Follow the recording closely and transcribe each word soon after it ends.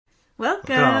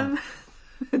Welcome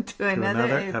to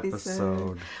another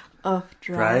episode of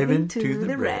Driving to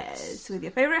the Res with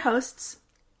your favorite hosts,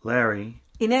 Larry,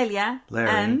 Inelia,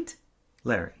 and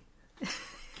Larry.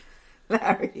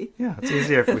 Larry. Yeah, it's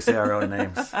easier if we say our own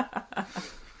names.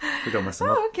 We don't mess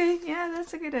them up. Oh, okay. Yeah,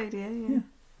 that's a good idea. Yeah.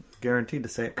 Guaranteed to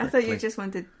say it correctly. I thought you just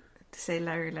wanted to say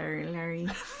Larry,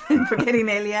 and forget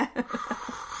Inelia.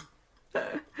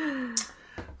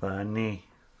 Funny.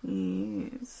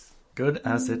 Yes. Good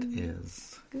as it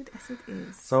is. Good as it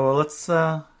is. So let's,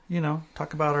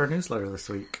 talk about our newsletter this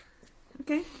week.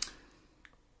 Okay.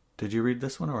 Did you read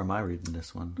this one or am I reading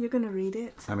this one? You're going to read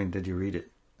it. I mean, did you read it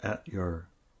at your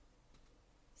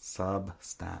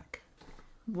Substack?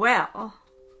 Well,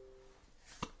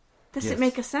 does Yes. it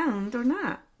make a sound or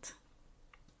not?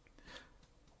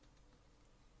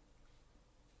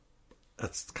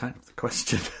 That's kind of the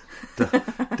question.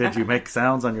 Did you make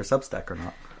sounds on your Substack or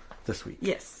not this week?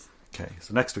 Yes. Okay,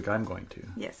 so next week I'm going to.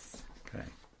 Yes. Okay.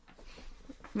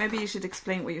 Maybe you should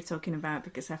explain what you're talking about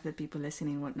because half the people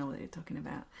listening won't know what you're talking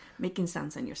about. Making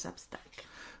sounds on your Substack.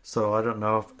 So I don't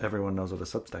know if everyone knows what a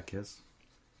Substack is.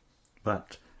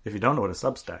 But if you don't know what a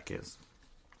Substack is,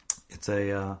 it's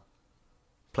a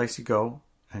place you go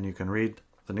and you can read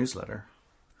the newsletter.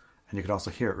 And you can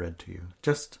also hear it read to you.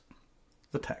 Just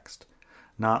the text.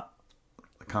 Not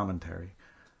the commentary.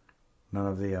 None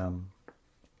of the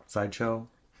sideshow.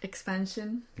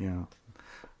 Expansion. Yeah.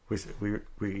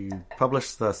 We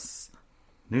publish this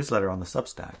newsletter on the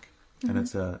Substack. And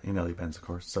it's Inelia Benz, of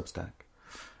course, Substack.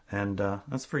 And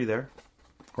that's free there.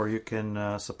 Or you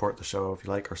can support the show if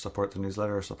you like, or support the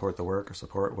newsletter, or support the work, or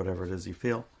support whatever it is you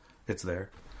feel. It's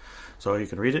there. So you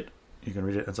can read it. You can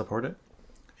read it and support it.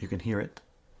 You can hear it.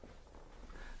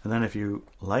 And then if you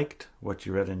liked what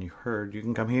you read and you heard, you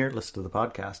can come here, listen to the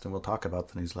podcast, and we'll talk about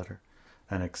the newsletter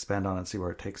and expand on it and see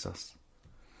where it takes us.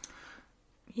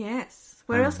 Yes.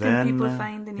 Where else can people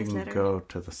find the newsletter? You can go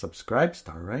to the subscribe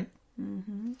star, right?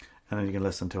 Mm-hmm. And then you can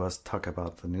listen to us talk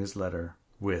about the newsletter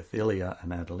with Ilya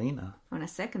and Adelina. On a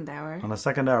second hour. On a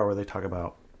second hour where they talk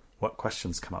about what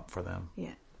questions come up for them.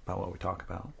 Yeah. About what we talk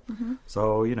about. Mm-hmm.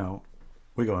 So,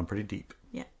 we go in pretty deep.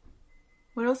 Yeah.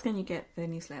 Where else can you get the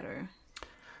newsletter?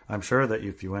 I'm sure that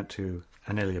if you went to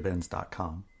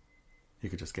ineliabenz.com, you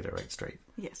could just get it right straight.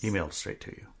 Yes. Emailed straight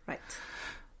to you. Right.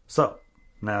 So,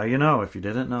 now you know if you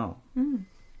didn't know. And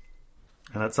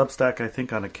at Substack, I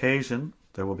think on occasion,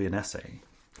 there will be an essay.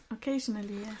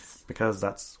 Occasionally, yes. Because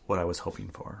that's what I was hoping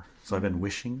for. So I've been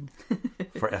wishing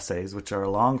for essays, which are a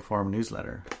long-form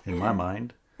newsletter, in my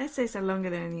mind. Essays are longer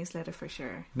than a newsletter for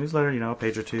sure. Newsletter, a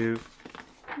page or two.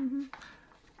 Mm-hmm.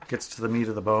 Gets to the meat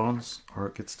of the bones, or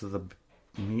it gets to the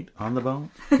meat on the bone.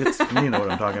 You know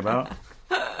what I'm talking about.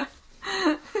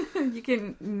 You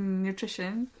can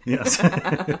nutrition. Yes.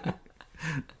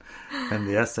 And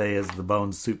the essay is the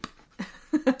bone soup.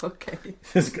 Okay.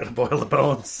 Just got to boil the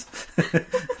bones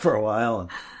for a while,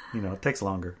 and it takes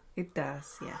longer. It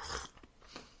does, yes.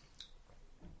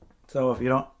 So if you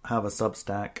don't have a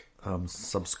Substack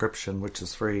subscription, which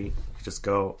is free, you just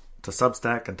go to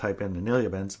Substack and type in Inelia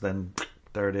Benz, then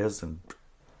there it is, and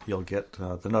you'll get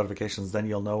the notifications. Then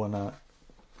you'll know when an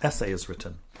essay is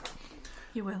written.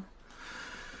 You will.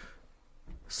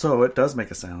 So it does make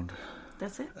a sound.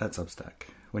 That's it? At Substack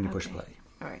when you push play.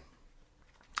 All right.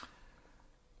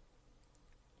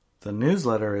 The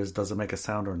newsletter is, does it make a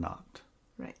sound or not?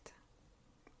 Right.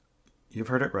 You've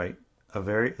heard it right. A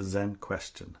very Zen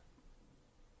question.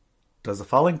 Does a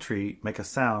falling tree make a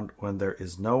sound when there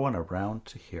is no one around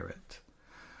to hear it?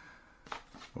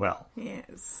 Well,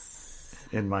 yes.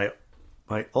 In my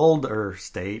older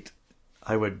state,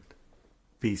 I would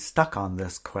be stuck on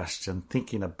this question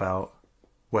thinking about,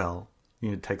 well,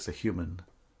 it takes a human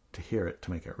to hear it to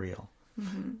make it real.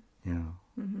 Mm-hmm.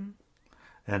 Mm-hmm.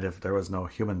 And if there was no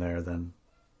human there, then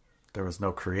there was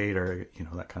no creator,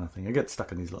 that kind of thing. I get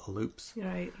stuck in these little loops.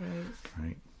 Right.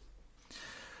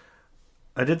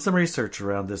 I did some research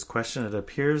around this question. It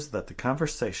appears that the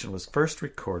conversation was first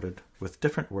recorded with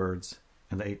different words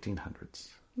in the 1800s.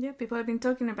 Yeah, people have been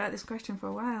talking about this question for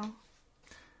a while.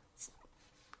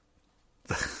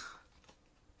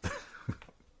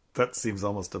 That seems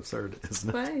almost absurd, isn't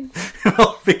it? Why?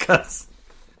 Well, because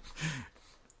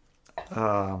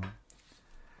I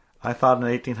thought in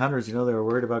the 1800s, they were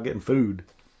worried about getting food.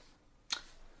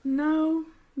 No.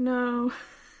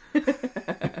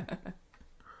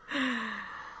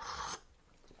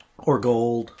 Or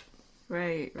gold.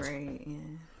 Right,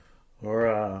 yeah.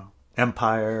 Or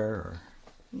empire, or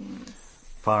yes.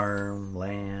 farm,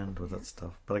 land, with that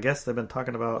stuff. But I guess they've been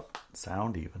talking about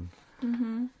sound even.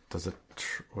 Mm-hmm.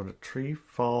 When a tree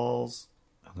falls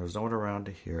and there's no one around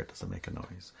to hear it, does it make a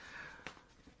noise?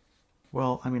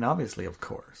 Well, I mean, obviously, of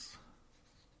course.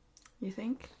 You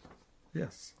think?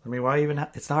 Yes. I mean, why even...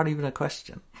 it's not even a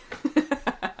question.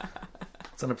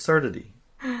 It's an absurdity.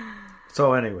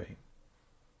 So anyway,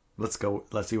 let's go.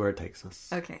 Let's see where it takes us.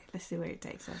 Okay, let's see where it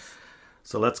takes us.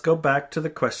 So let's go back to the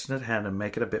question at hand and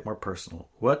make it a bit more personal.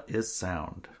 What is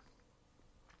sound?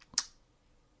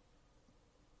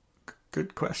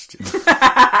 Good question.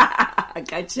 I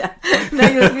gotcha. Now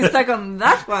you're going to be stuck on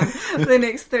that one for the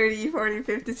next 30, 40,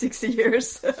 50, 60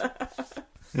 years.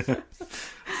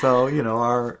 So,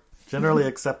 our generally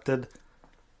accepted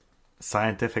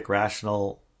scientific,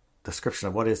 rational description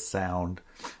of what is sound.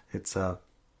 It's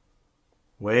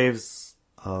waves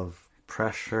of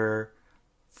pressure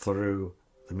through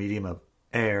the medium of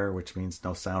air, which means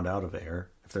no sound out of air.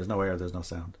 If there's no air, there's no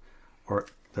sound. Or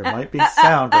there might be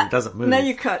sound, but it doesn't move. Now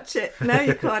you caught it. Now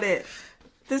you caught it.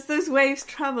 Does those waves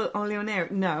travel only on air?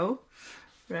 No.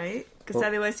 Right? Because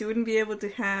otherwise you wouldn't be able to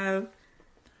have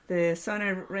the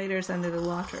sonar radars under the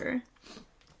water.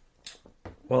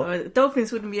 Well, or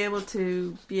dolphins wouldn't be able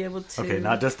to... Okay,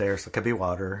 not just air, so it could be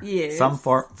water. Yes.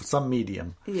 Some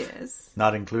medium. Yes.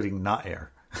 Not including not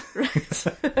air. Right.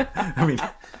 I mean,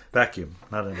 vacuum,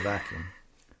 not in a vacuum.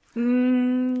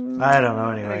 I don't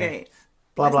know, anyway. Okay.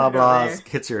 Blah, blah, blahs,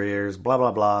 hits your ears, blah,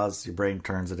 blah, blahs, your brain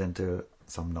turns it into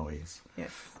some noise.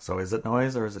 Yes. So is it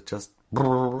noise, or is it just...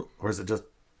 or is it just...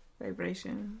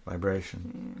 Vibration.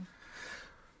 Vibration.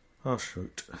 Yeah. Oh,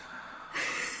 shoot.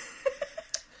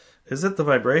 Is it the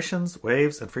vibrations,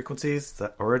 waves, and frequencies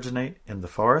that originate in the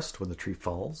forest when the tree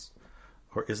falls?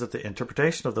 Or is it the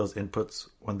interpretation of those inputs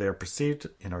when they are perceived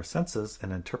in our senses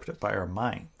and interpreted by our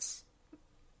minds?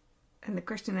 And the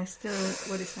question is still,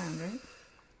 what is sound, right?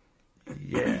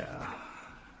 Yeah.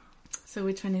 So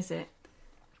which one is it?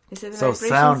 Is it the so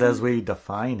sound as we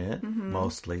define it,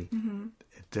 mostly,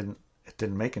 it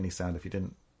didn't make any sound if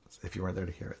you weren't there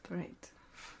to hear it. Right.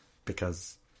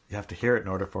 Because you have to hear it in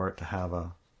order for it to have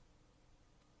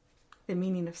the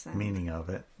meaning of sound. Meaning of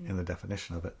it, in the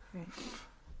definition of it. Right.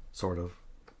 Sort of.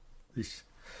 It's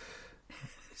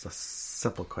a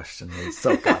simple question, but it's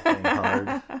so goddamn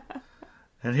hard.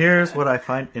 And here's what I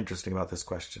find interesting about this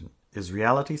question. Is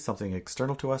reality something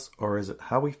external to us, or is it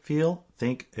how we feel,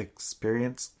 think,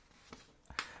 experience,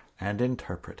 and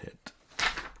interpret it?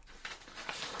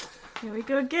 Here we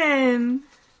go again.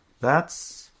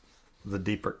 That's the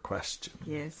deeper question.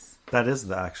 Yes. That is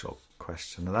the actual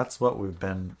question. And that's what we've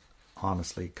been,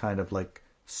 honestly, kind of like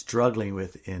struggling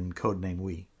with in Codename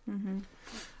We. Mm-hmm.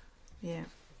 Yeah.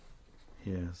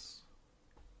 Yes.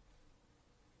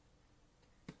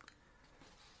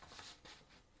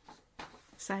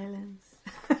 Silence.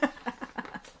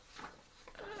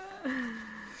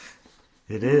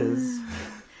 It is.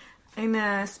 In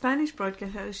a Spanish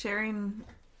broadcast, I was sharing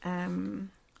an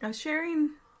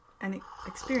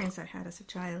experience I had as a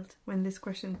child when this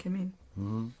question came in.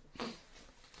 Mm-hmm.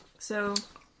 So,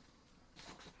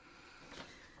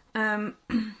 I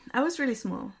was really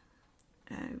small,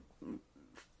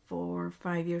 4 or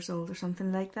 5 years old or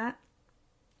something like that.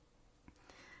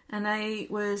 And I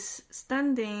was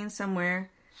standing somewhere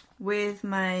with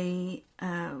my,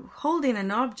 holding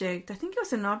an object. I think it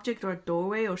was an object or a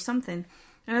doorway or something.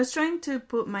 And I was trying to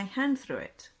put my hand through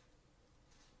it.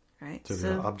 Right? Through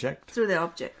the object? Through the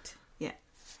object, yeah.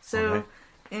 So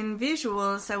in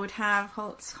visuals, I would have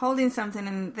holding something,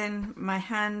 and then my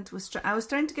hand was... I was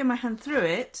trying to get my hand through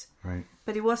it, right?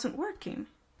 But it wasn't working.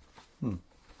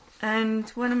 And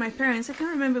one of my parents, I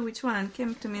can't remember which one,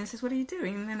 came to me and says, "What are you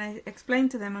doing?" And I explained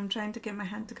to them, I'm trying to get my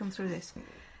hand to come through this.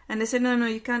 And they said, no,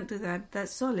 you can't do that.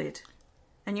 That's solid.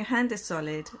 And your hand is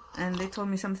solid. And they told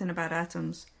me something about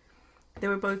atoms. They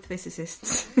were both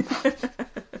physicists.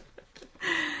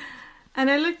 And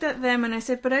I looked at them and I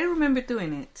said, but I remember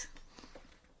doing it.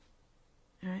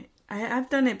 Right? I've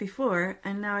done it before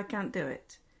and now I can't do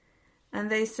it. And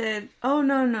they said, oh,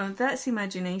 no, that's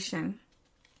imagination.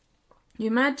 You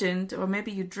imagined, or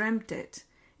maybe you dreamt it.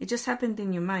 It just happened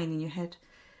in your mind, in your head.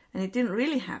 And it didn't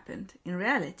really happen in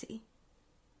reality.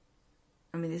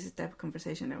 I mean, this is the type of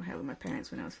conversation I would have with my parents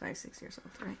when I was 5, 6 years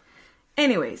old, right?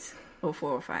 Anyways, 4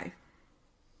 or 5.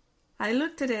 I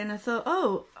looked at it and I thought,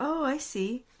 oh, I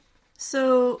see.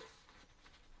 So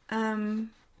now,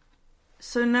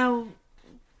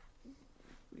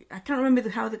 I can't remember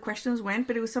how the questions went,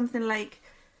 but it was something like,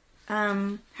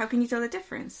 how can you tell the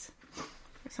difference?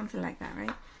 Or something like that,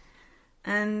 right?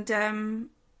 And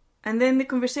then the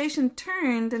conversation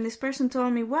turned and this person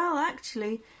told me, well,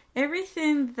 actually,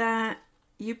 everything that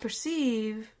you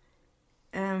perceive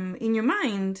in your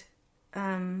mind,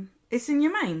 it's in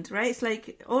your mind, right? It's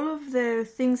like all of the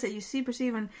things that you see,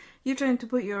 perceive, and you're trying to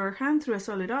put your hand through a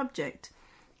solid object.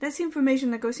 That's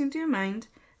information that goes into your mind,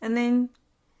 and then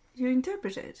you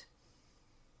interpret it.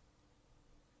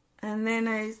 And then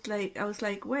I was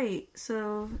like, wait,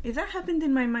 so if that happened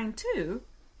in my mind too,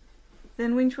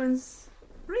 then which one's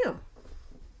real?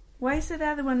 Why is the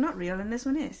other one not real and this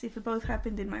one is, if it both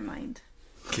happened in my mind?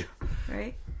 Yeah.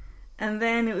 Right? And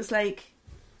then it was like,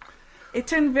 it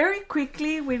turned very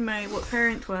quickly with what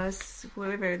parent was,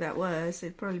 whoever that was,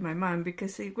 it's probably my mum,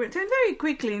 because it turned very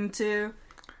quickly into,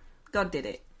 God did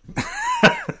it.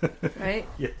 Right?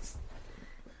 Yes.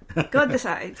 God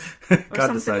decides.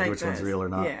 God decides like which that. one's real or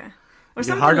not. Yeah. Or It's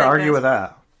something hard to like argue that. with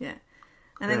that. Yeah.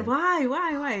 And then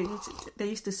why? They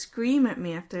used to scream at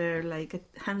me after like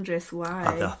 100th why.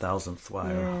 At the 1,000th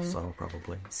why, Yeah. so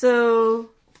probably. So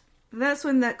that's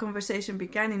when that conversation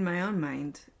began in my own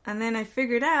mind. And then I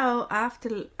figured out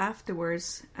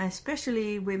afterwards,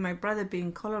 especially with my brother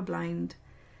being colorblind,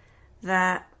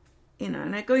 that,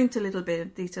 and I go into a little bit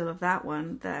of detail of that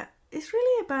one, that it's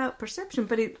really about perception.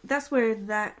 But that's where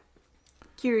that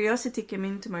curiosity came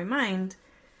into my mind.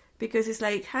 Because it's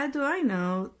like, how do I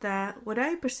know that what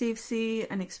I perceive, see,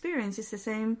 and experience is the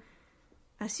same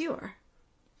as your?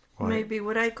 Why? Maybe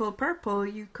what I call purple,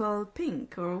 you call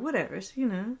pink, or whatever.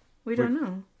 We don't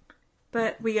know.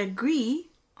 But we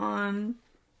agree on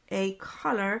a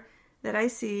color that I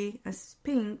see as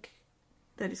pink,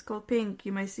 that is called pink.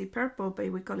 You might see purple,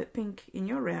 but we call it pink in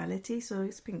your reality, so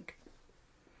it's pink.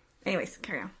 Anyways,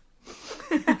 carry on.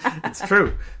 It's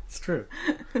true. It's true.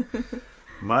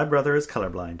 My brother is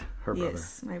colorblind. Her brother.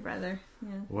 Yes, my brother.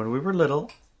 Yeah. When we were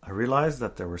little, I realized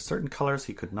that there were certain colors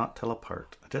he could not tell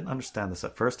apart. I didn't understand this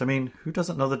at first. I mean, who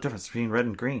doesn't know the difference between red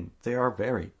and green? They are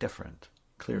very different,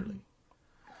 clearly.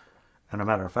 And a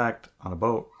matter of fact, on a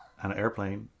boat and an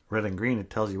airplane, red and green, it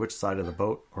tells you which side of the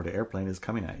boat or the airplane is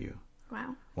coming at you.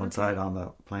 Wow. One side on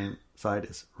the plane side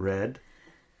is red.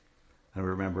 And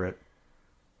remember it.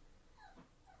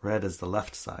 Red is the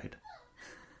left side.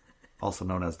 Also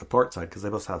known as the port side, because they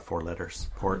both have 4 letters.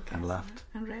 Port and left.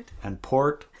 And red. And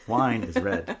port wine is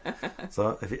red.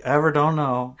 So if you ever don't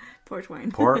know, Port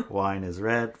wine. port wine is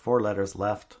red, 4 letters,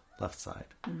 left side.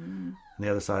 And the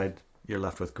other side, you're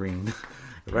left with green.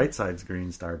 The right side's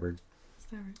green, starboard.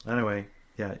 Anyway,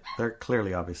 yeah, they're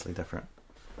clearly obviously different.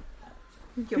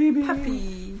 Your Baby.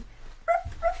 puppy.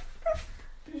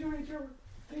 Did you eat your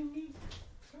thingy?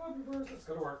 Come on, birds, let's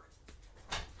go to work.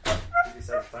 He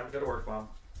said, time to go to work, Mom.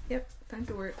 Yep, time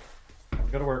to work. Time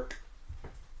to go to work.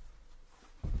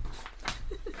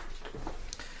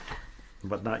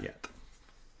 But not yet.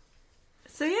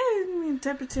 So yeah,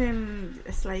 interpreting,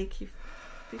 it's like, it'd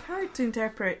be hard to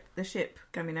interpret the ship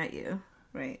coming at you,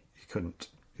 right? You couldn't.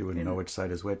 You wouldn't Yeah. know which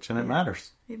side is which, and it Yeah.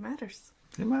 matters. It matters.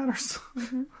 It matters.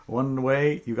 One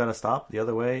way, you gotta stop. The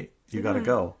other way, you gotta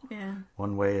go. Yeah.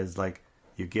 One way is like,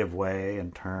 you give way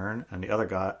and turn, and the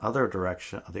other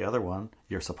direction, the other one,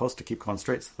 you're supposed to keep going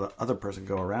straight so the other person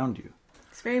go around you.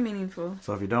 It's very meaningful.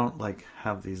 So if you don't like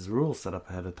have these rules set up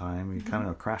ahead of time, you kind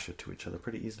of crash it to each other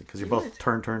pretty easily because you both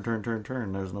Good.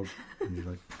 turn. There's no. And you're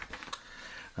like...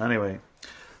 Anyway,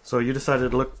 so you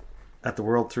decided to look at the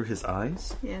world through his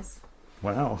eyes. Yes.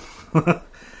 Wow.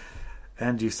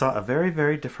 And you saw a very,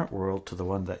 very different world to the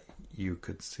one that you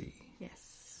could see.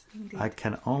 Yes. Indeed. I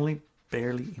can only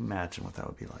barely imagine what that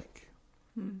would be like.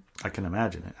 I can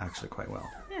imagine it actually quite well.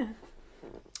 Yeah.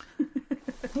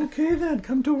 Okay then,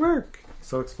 come to work.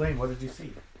 So explain, what did you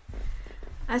see?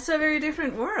 I saw a very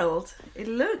different world. It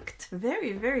looked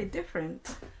very, very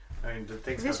different I mean, did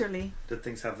things visually.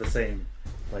 have the same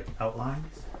like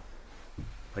outlines?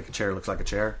 Like a chair looks like a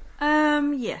chair?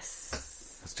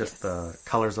 Yes. It's just Yes. the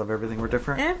colors of everything were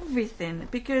different? Everything.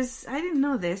 Because I didn't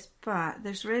know this, but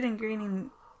there's red and green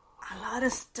in a lot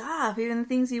of stuff. Even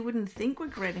things you wouldn't think were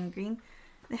red and green,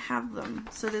 they have them.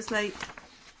 So there's like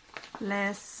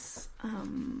less I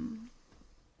don't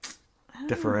know.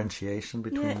 Differentiation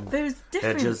between Yeah, there's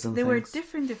different. edges and there were things?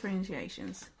 different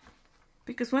differentiations.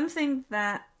 Because one thing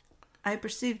that I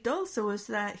perceived also was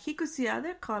that he could see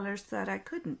other colors that I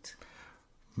couldn't.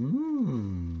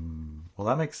 Well,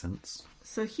 that makes sense.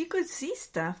 So he could see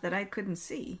stuff that I couldn't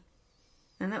see.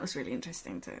 And that was really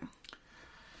interesting too.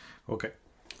 Okay.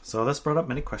 So this brought up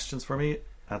many questions for me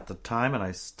at the time, and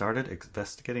I started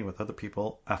investigating with other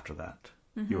people after that.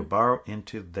 You would borrow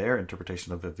into their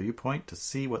interpretation of a viewpoint to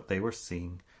see what they were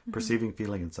seeing, perceiving,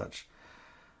 feeling, and such.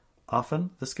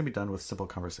 Often, this can be done with simple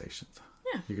conversations.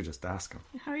 Yeah. You could just ask them.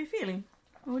 How are you feeling?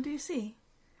 What do you see?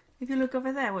 If you look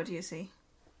over there, what do you see?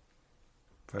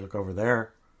 If I look over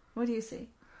there, What do you see?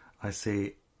 I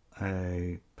see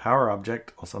a power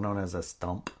object, also known as a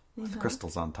stump, with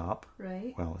crystals on top.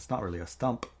 Right. Well, it's not really a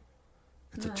stump.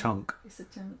 It's No. a chunk. It's a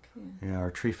chunk, Yeah, or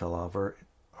a tree fell over,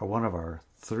 one of our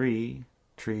 3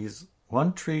 trees.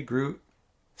 One tree grew,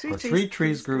 Three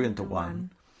trees grew into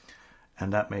one,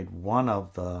 and that made one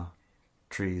of the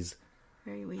trees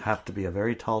very weak. have to be a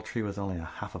very tall tree with only a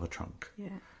half of a trunk. Yeah.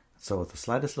 So with the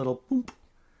slightest little boom,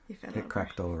 It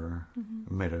cracked over,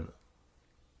 made a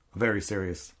very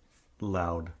serious,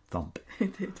 loud thump.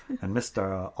 It did. And missed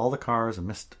all the cars and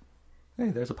missed... Hey,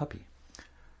 there's a puppy.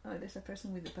 Oh, there's a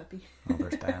person with a puppy. Oh,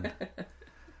 there's Dad.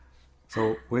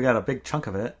 So we got a big chunk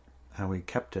of it, and we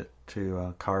kept it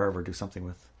to carve or do something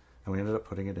with. And we ended up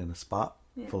putting it in a spot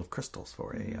full of crystals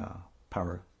for a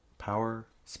power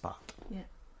spot. Yeah.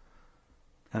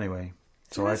 Anyway,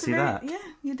 so I see that. Yeah,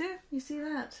 you do. You see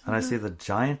that. And I see the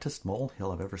giantest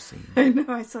molehill I've ever seen. I know,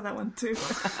 I saw that one too.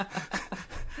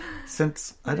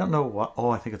 Since, I don't know what... Oh,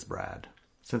 I think it's Brad.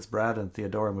 Since Brad and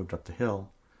Theodora moved up the hill...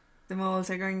 The moles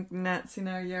are going nuts in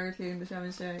our yard here in the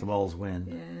Shaman Shack. The moles win.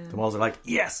 Yeah. The moles are like,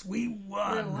 yes, we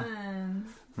won! We won.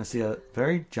 And I see a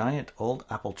very giant old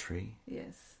apple tree.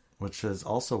 Yes. Which is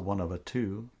also one of a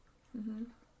 2. Mm-hmm.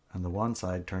 And the one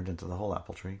side turned into the whole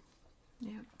apple tree.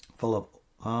 Yeah. Full of,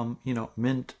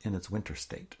 mint in its winter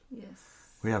state. Yes.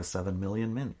 We have 7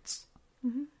 million mints.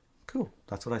 Mm-hmm. Cool.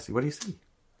 That's what I see. What do you see?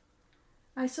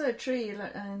 I saw a tree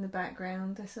in the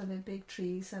background. I saw the big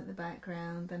trees at the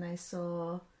background. And I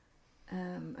saw...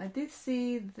 I did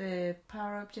see the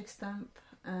power object stump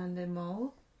and the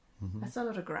mole. Mm-hmm. I saw a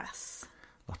lot of grass.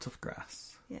 Lots of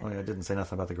grass. Yeah. Oh, yeah, I didn't say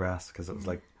nothing about the grass because it was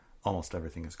like almost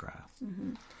everything is grass.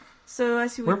 Mm-hmm. So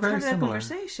as we have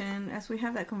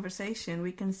that conversation,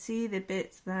 we can see the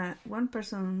bits that one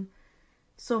person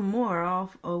saw more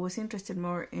of or was interested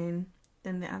more in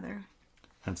than the other.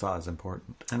 And saw as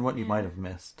important. And what you might have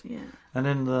missed. Yeah. And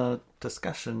in the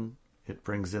discussion, it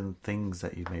brings in things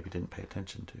that you maybe didn't pay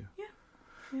attention to. Yeah.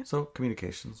 Yeah. So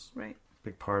communications. Right.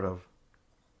 Big part of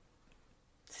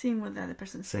seeing what the other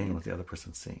person's seeing. Seeing what the other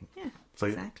person's seeing. Yeah, so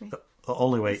exactly. The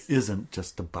only way isn't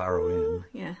just to borrow in.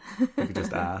 Yeah. You could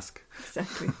just ask.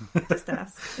 Exactly. Just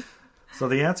ask. So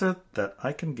the answer that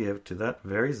I can give to that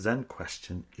very Zen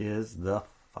question is the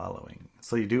following.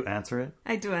 So you do answer it?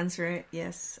 I do answer it,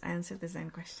 yes. I answered the Zen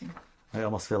question. I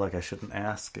almost feel like I shouldn't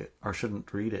ask it or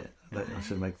shouldn't read it. That I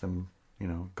should make them,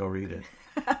 go read it.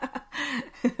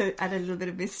 Add a little bit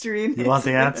of mystery in it. You want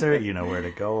the answer? You know where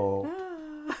to go.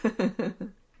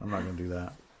 I'm not going to do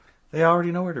that. They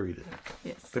already know where to read it.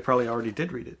 Yes. They probably already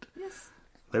did read it. Yes.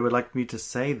 They would like me to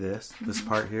say this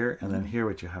part here, and then hear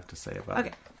what you have to say about it.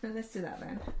 Okay, well, let's do that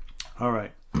then. All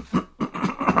right.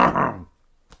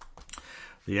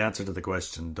 The answer to the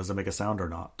question, does it make a sound or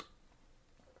not?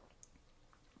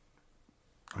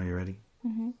 Are you ready?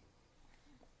 Mm-hmm.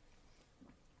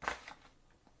 I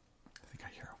think I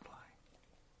hear a fly.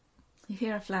 You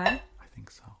hear a fly? I think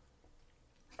so.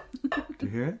 Do you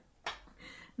hear it?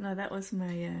 No, that was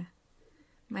my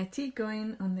tea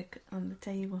going on the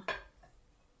table.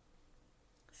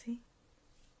 See?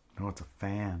 No, it's a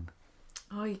fan.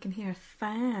 Oh, you can hear a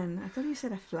fan. I thought you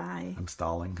said a fly. I'm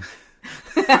stalling.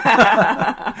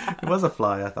 It was a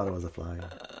fly. I thought it was a fly.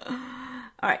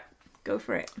 All right, go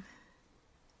for it.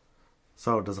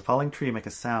 So, does a falling tree make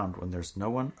a sound when there's no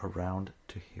one around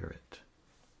to hear it?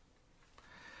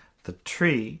 The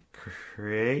tree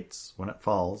creates, when it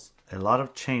falls, a lot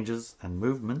of changes and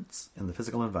movements in the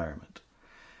physical environment.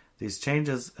 These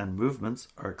changes and movements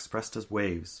are expressed as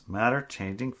waves, matter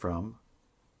changing form,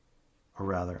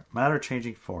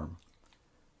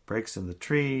 breaks in the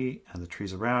tree and the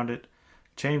trees around it,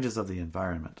 changes of the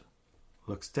environment,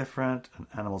 looks different, an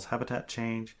animal's habitat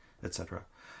change, etc.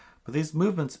 But these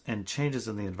movements and changes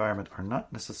in the environment are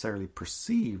not necessarily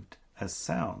perceived as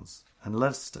sounds,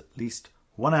 unless at least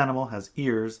one animal has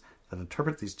ears that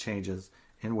interpret these changes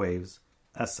in waves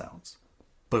as sounds.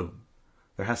 Boom.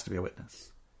 There has to be a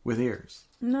witness with ears.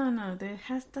 No,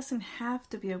 doesn't have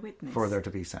to be a witness. For there to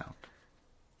be sound.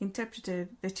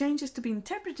 The changes to be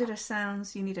interpreted as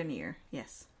sounds, you need an ear,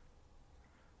 yes.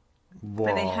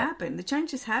 Well, but they happen. The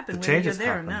changes happen whether you're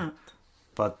there or not.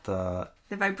 But the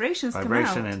vibrations come out.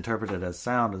 Vibration interpreted as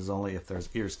sound is only if there's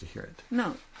ears to hear it.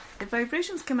 No, the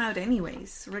vibrations come out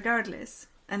anyways, regardless.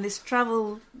 And they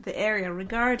travel the area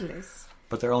regardless.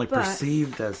 But they're only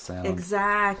perceived as sound.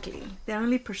 Exactly. They're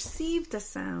only perceived as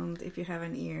sound if you have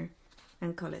an ear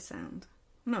and call it sound.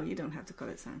 No, you don't have to call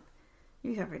it sound.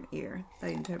 You have an ear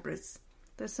that interprets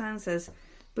the sounds as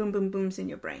boom, boom, booms in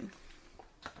your brain.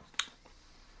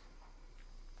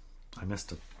 I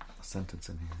missed a sentence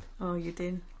in here. Oh, you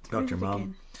did? About your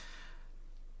mom.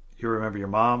 You remember your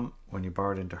mom, when you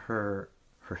borrowed into her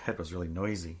head was really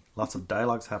noisy. Lots of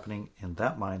dialogues happening in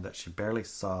that mind that she barely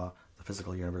saw the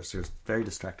physical universe. She was very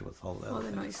distracted with all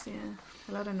the noise, yeah.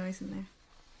 A lot of noise in there.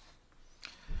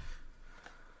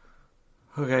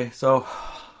 Okay, so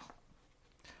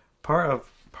part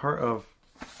of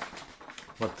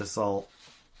what this all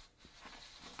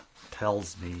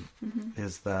tells me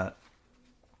is that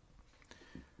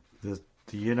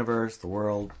the universe, the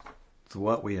world,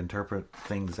 what we interpret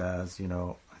things as,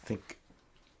 I think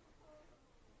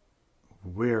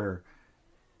we're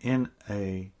in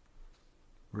a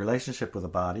relationship with a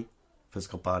body,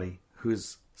 physical body,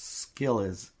 whose skill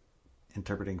is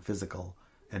interpreting physical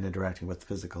and interacting with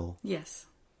physical Yes.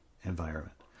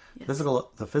 environment. Yes.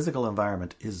 The physical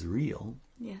environment is real.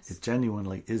 Yes. It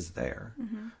genuinely is there.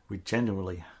 We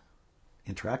genuinely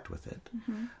interact with it.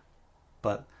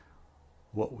 But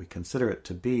what we consider it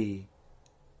to be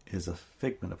is a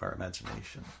figment of our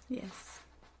imagination. Yes.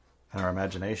 And our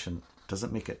imagination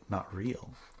doesn't make it not real.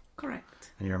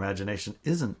 Correct. And your imagination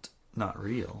isn't not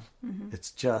real.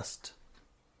 It's just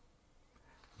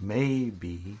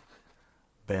maybe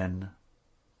been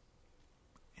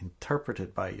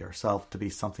interpreted by yourself to be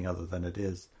something other than it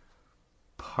is.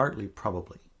 Partly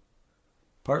probably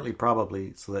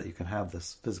so that you can have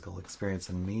this physical experience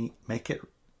and make it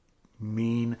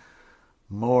mean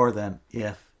more than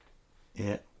if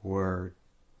it were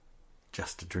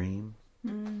just a dream.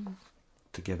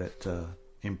 To give it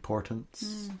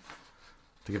importance,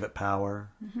 to give it power,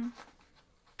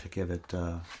 to give it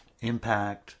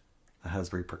impact that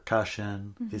has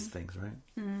repercussion, these things, right?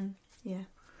 Yeah.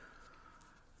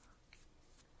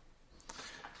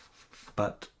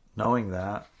 But knowing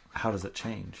that, how does it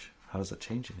change? How does it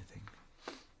change anything?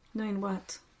 Knowing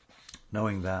what?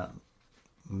 Knowing that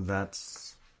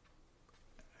that's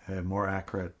a more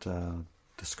accurate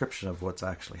description of what's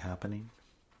actually happening.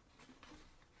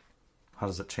 How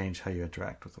does it change how you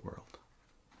interact with the world?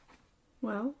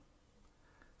 Well,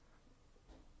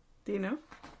 do you know?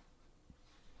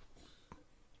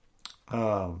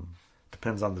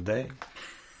 Depends on the day.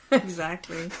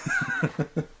 Exactly.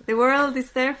 The world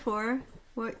is therefore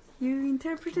what you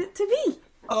interpret it to be.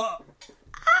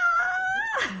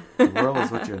 The world is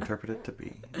what you interpret it to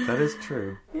be. That is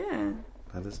true. Yeah.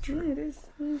 That is true. Yeah, it is.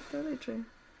 It's totally true.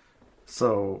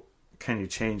 So, can you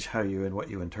change how you and what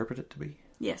you interpret it to be?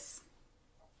 Yes.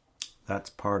 That's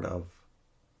part of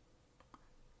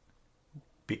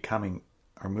becoming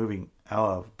or moving out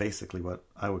of basically what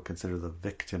I would consider the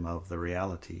victim of the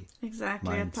reality.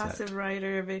 Exactly. mindset. A passive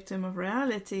writer, a victim of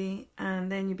reality,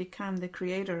 and then you become the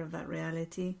creator of that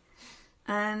reality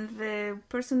and the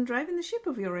person driving the ship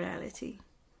of your reality.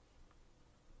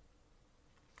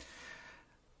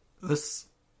 This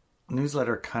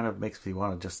newsletter kind of makes me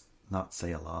want to just not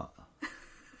say a lot.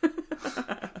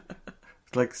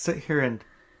 Like, sit here and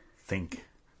think.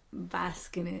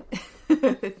 Bask in it.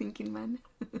 The thinking man.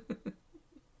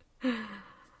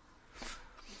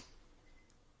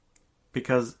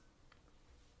 Because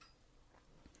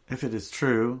if it is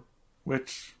true,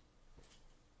 which,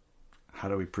 how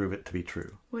do we prove it to be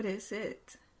true? What is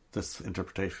it? This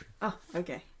interpretation. Oh,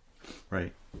 okay.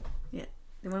 Right. Yeah.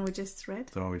 The one we just read?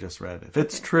 The one we just read. If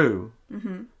it's true,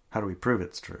 how do we prove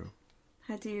it's true?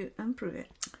 How do you unprove it?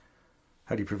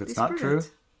 How do you prove it's Disprove not true?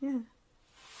 it. Yeah.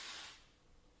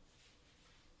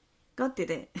 God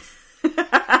did it.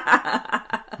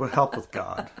 We'll help with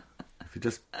God. If you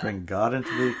just bring God into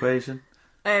the equation,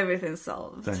 Everything's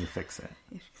solved. then you fix it.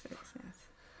 Yes, yes,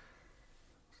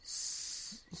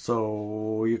 yes.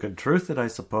 So you can truth it, I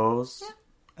suppose,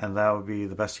 Yeah. and that would be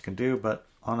the best you can do. But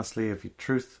honestly, if you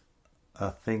truth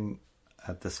a thing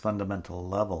at this fundamental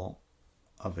level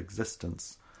of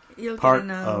existence, You'll part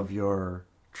get of your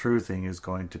truthing is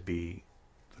going to be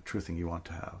the truthing you want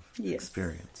to have Yes.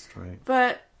 experienced, right?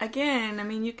 But again, I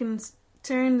mean, you can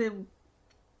turn the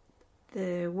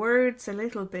words a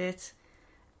little bit,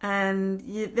 and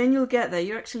then you'll get there.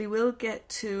 You actually will get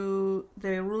to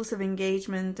the rules of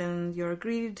engagement and your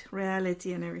agreed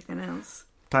reality and everything else.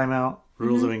 Time out.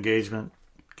 Rules of engagement.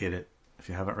 Get it. If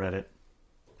you haven't read it,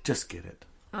 just get it.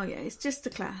 Oh yeah, it's just a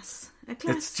class. A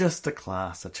class. It's just a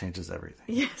class that changes everything.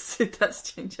 Yes, it does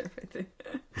change everything.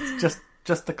 It's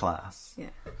just a class. Yeah.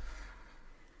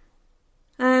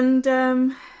 And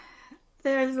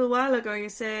there a little while ago you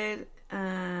said,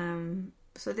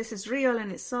 so this is real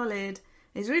and it's solid.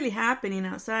 It's really happening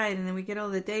outside, and then we get all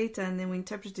the data and then we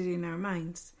interpret it in our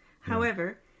minds. Yeah.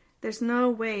 However, there's no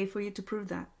way for you to prove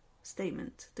that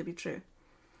statement to be true.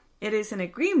 It is an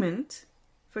agreement,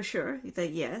 for sure, that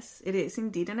yes, it is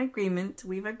indeed an agreement.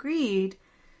 We've agreed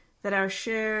that our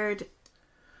shared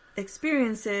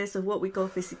experiences of what we call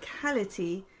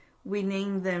physicality, we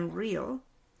name them real.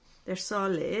 They're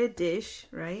solid-ish,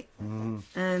 right?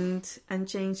 And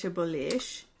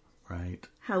unchangeable-ish. Right.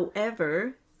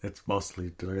 However, It's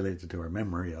mostly related to our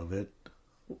memory of it.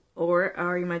 or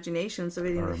our imaginations of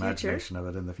it in Or the future. imagination of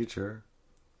it in the future.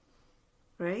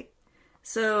 Right?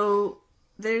 So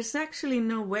there's actually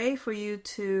no way for you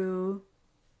to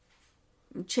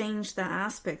change that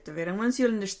aspect of it. And once you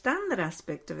understand that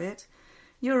aspect of it,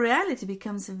 your reality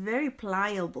becomes very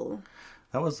pliable.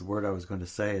 That was the word I was going to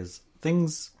say, is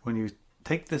things, when you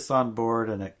take this on board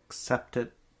and accept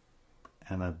it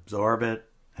and absorb it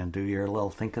and do your little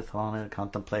thinketh on it,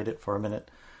 contemplate it for a minute,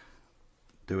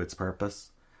 do its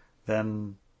purpose,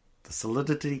 then the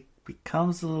solidity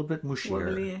becomes a little bit mushier.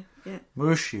 Wobbly, yeah.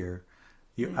 Mushier.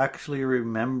 You actually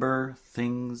remember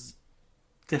things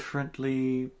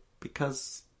differently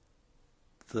because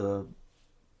the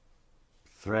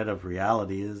thread of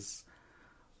reality is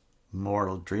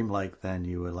more dreamlike than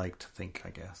you would like to think, I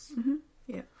guess. Mm-hmm.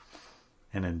 Yeah.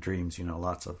 And in dreams,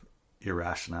 lots of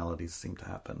irrationalities seem to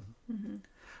happen. Mm-hmm.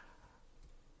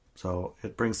 So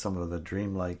it brings some of the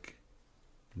dreamlike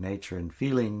nature and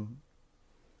feeling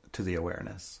to the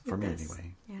awareness, for me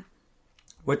anyway. Yeah.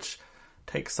 Which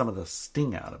takes some of the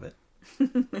sting out of it.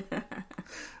 It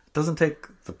doesn't take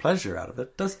the pleasure out of it.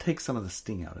 It does take some of the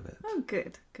sting out of it. Oh,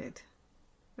 good.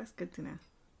 That's good to know.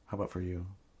 How about for you?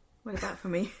 What about for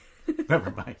me?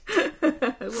 Never mind.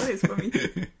 What is for me?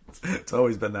 It's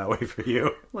always been that way for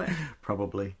you. What?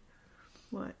 Probably.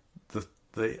 What?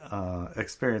 The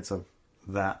experience of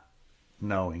that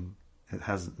knowing, it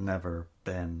has never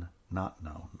been not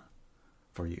known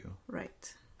for you.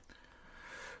 Right.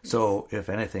 So, if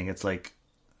anything, it's like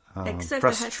Except I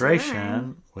had to frustration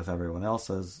learn. with everyone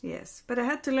else's. Yes, but I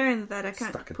had to learn that I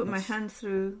can't put my Stuckedness. hand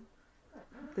through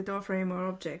the door frame or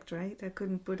object, right? I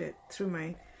couldn't put it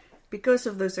through because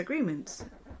of those agreements.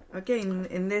 Again,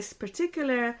 in this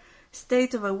particular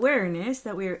state of awareness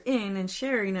that we're in and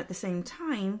sharing at the same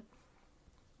time,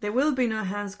 there will be no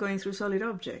hands going through solid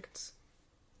objects.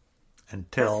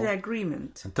 That's the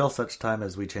agreement. Until such time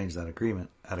as we change that agreement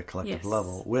at a collective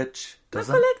level, which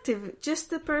doesn't... Not collective, just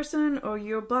the person or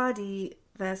your body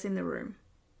that's in the room.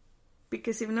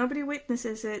 Because if nobody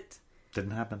witnesses it...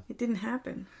 Didn't happen. It didn't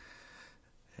happen.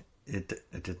 It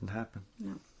didn't happen.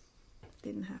 No, it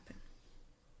didn't happen.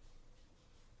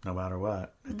 No matter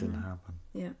what, it didn't happen.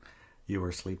 Yeah. You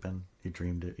were sleeping, you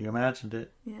dreamed it, you imagined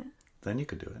it, Yeah. then you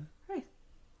could do it. Right.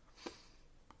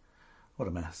 What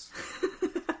a mess.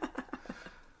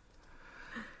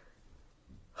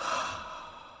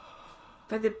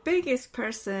 But the biggest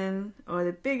person or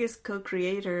the biggest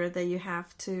co-creator that you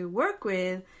have to work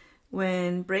with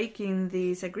when breaking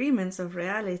these agreements of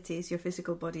reality is your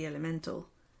physical body elemental.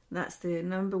 That's the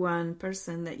number one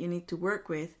person that you need to work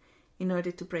with in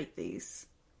order to break these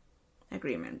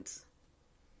agreements.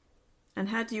 And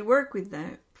how do you work with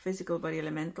the physical body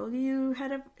elemental? You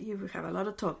have a lot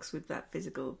of talks with that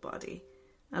physical body,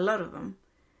 a lot of them,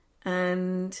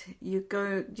 and you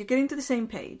get into the same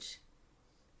page.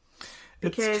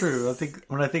 It's true. I think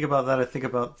when I think about that, I think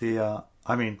about the.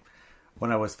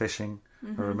 When I was fishing,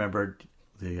 I remembered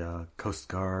the Coast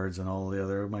Guards and all the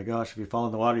other. Oh my gosh! If you fall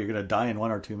in the water, you're going to die in 1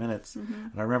 or 2 minutes.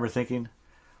 And I remember thinking,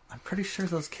 I'm pretty sure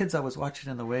those kids I was watching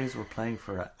in the waves were playing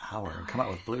for an hour and come out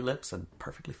with blue lips and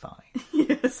perfectly fine.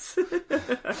 Yes.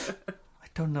 I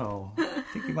don't know. I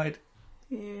think you might.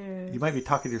 Yes. You might be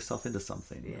talking yourself into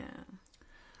something. Yeah.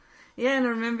 Yeah, and I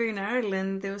remember in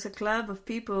Ireland there was a club of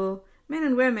people, men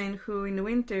and women, who in the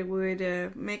winter would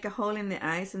make a hole in the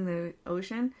ice in the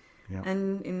ocean,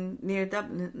 and near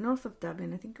Dublin, north of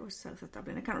Dublin, I think it was south of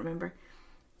Dublin, I can't remember,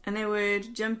 and they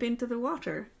would jump into the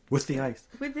water with the ice.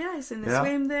 With the ice, and they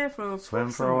swim there for a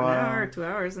while, while, an hour, 2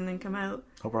 hours, and then come out.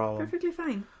 No problem. Perfectly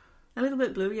fine. A little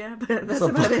bit blue, yeah, but that's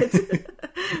about it.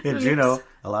 In Juneau,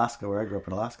 Alaska, where I grew up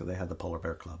in Alaska, they had the Polar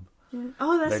Bear Club. Yeah.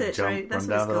 Oh, that's They'd it, jump, right? That's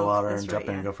run what down to it's the called. water That's and right, jump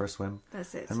in and go for a swim.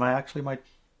 That's it. And my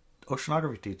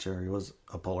oceanography teacher, he was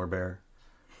a polar bear.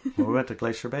 When we went to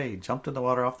Glacier Bay, he jumped in the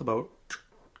water off the boat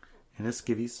in his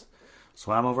skivvies,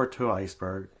 swam over to an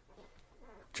iceberg,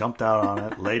 jumped out on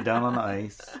it, laid down on the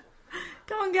ice.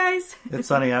 Come on, guys. It's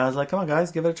sunny. I was like, come on,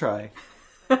 guys, give it a try.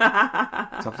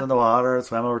 Jumped in the water,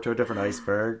 swam over to a different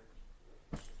iceberg.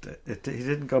 He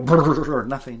didn't go or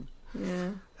nothing.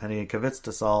 Yeah. And he convinced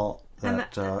us all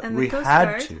that and we Coast had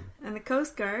Guard, to. And the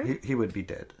Coast Guard. He would be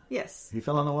dead. Yes. He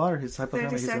fell in the water. He's 30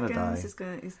 hypothermic. He's going to die.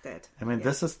 He's dead. I mean,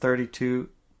 this is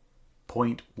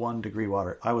 32.1 degree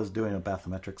water. I was doing a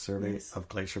bathymetric survey of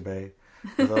Glacier Bay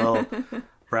with a little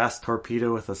brass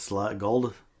torpedo with a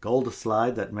gold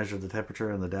slide that measured the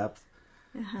temperature and the depth.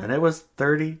 And it was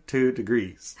 32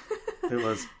 degrees. It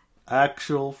was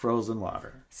actual frozen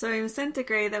water. So in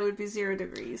centigrade, that would be 0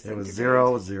 degrees. It was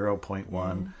centigrade.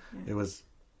 0.1. Yeah. It was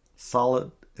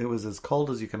solid. It was as cold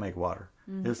as you can make water.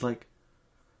 It was like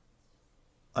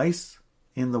ice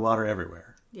in the water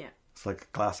everywhere. It's like a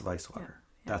glass of ice water.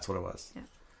 Yeah. That's what it was. Yeah.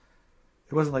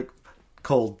 It wasn't like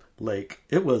cold lake.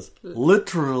 It was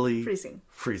literally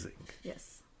freezing.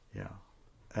 Yes. Yeah.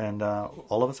 And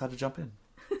all of us had to jump in.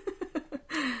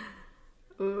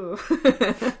 Ooh.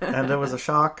 And it was a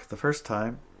shock the first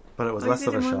time, but it was less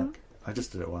of a shock. I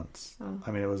just did it once. Oh. I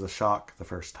mean, it was a shock the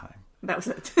first time. That was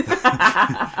it.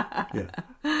 Yeah.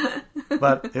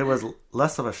 But it was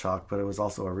less of a shock, but it was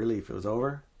also a relief. It was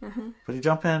over. But you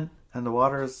jump in, and the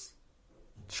water's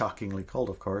shockingly cold,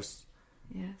 of course.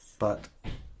 Yes. But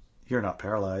you're not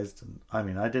paralyzed. And, I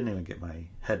mean, I didn't even get my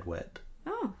head wet.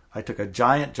 Oh. I took a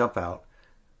giant jump out.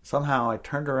 Somehow I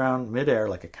turned around midair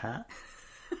like a cat.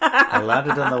 I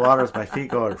landed in the water with my feet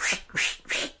going...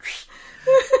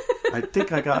 I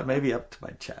think I got maybe up to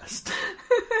my chest.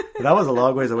 But that was a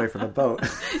long ways away from the boat.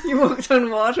 You walked on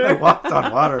water? I walked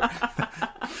on water.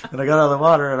 And I got out of the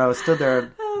water and I was stood there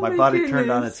and my body goodness.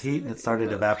 turned on its heat and it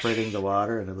started evaporating the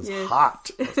water and it was hot.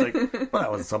 I was like, well,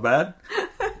 that wasn't so bad.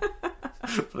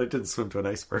 But I didn't swim to an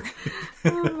iceberg.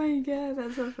 Oh my god,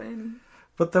 that's so funny.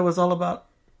 But that was all about...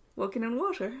 Walking on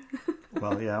water.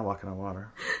 Well, yeah, walking on water.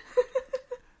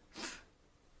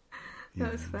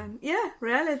 That was fun. Yeah,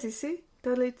 reality, see?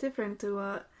 Totally different to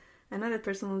what another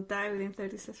person will die within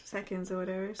 30 seconds or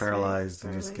whatever. Paralyzed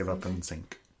and just give up and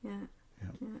sink. Yeah.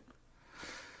 Yeah.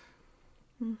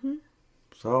 Mm-hmm.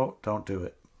 So, don't do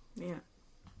it. Yeah.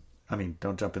 I mean,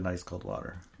 don't jump in ice cold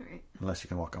water. Right. Unless you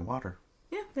can walk on water.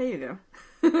 Yeah, there you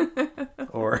go.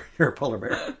 Or you're a polar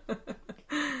bear.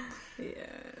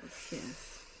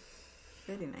 Yes.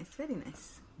 Very nice, very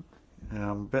nice.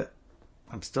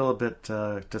 I'm still a bit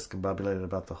discombobulated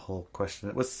about the whole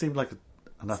question. It seemed like a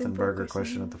nothing Simple burger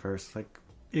question at the first. Like,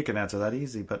 you can answer that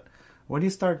easy, but when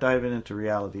you start diving into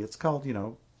reality, it's called,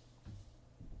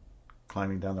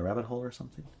 climbing down the rabbit hole or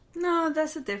something. No,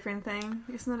 that's a different thing.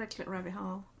 It's not a rabbit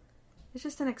hole. It's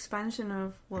just an expansion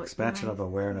of what... Expansion of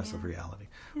awareness of reality.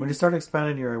 Yeah. When you start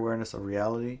expanding your awareness of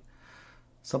reality,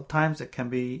 sometimes it can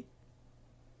be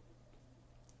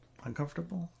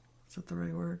uncomfortable. Is that the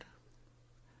right word?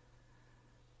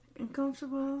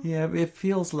 Uncomfortable? Yeah, it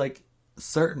feels like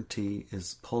certainty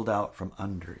is pulled out from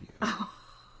under you.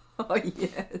 Oh,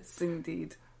 yes,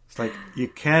 indeed. It's like you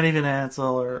can't even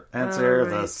answer right.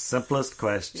 the simplest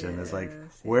question. Yes, it's like,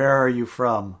 where are you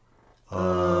from?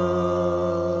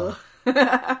 And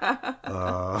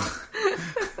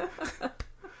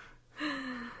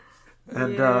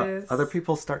yes. Other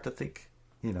people start to think,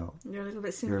 you're a little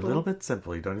bit simple. You're a little bit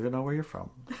simple. You don't even know where you're from.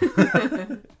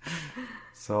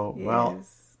 So, yes. Well,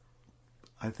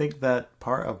 I think that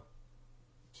part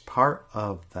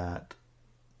of that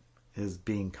is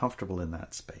being comfortable in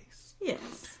that space.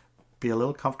 Yes. Be a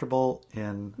little comfortable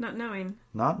in not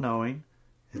knowing.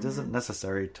 It isn't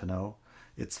necessary to know.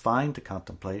 It's fine to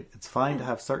contemplate. It's fine to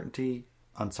have certainty,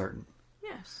 uncertain.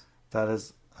 Yes. That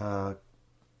is the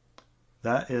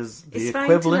it's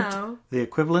equivalent. The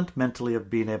equivalent mentally of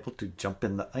being able to jump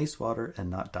in the ice water and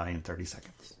not die in 30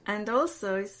 seconds. And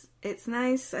also, it's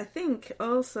nice. I think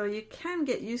also you can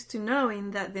get used to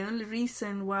knowing that the only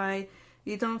reason why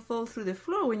you don't fall through the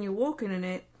floor when you're walking in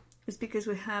it is because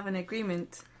we have an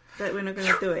agreement that we're not going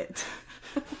to do it.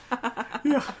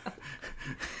 Yeah.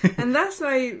 And that's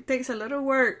why it takes a lot of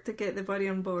work to get the body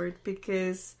on board,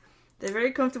 because they're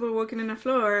very comfortable walking on the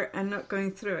floor and not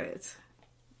going through it.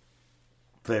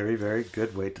 Very, very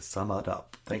good way to sum it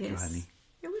up. Thank you, honey.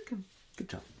 You're welcome. Good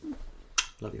job.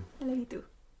 Love you. I love you too.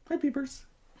 Hi, peepers.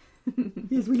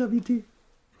 Yes, we love you too.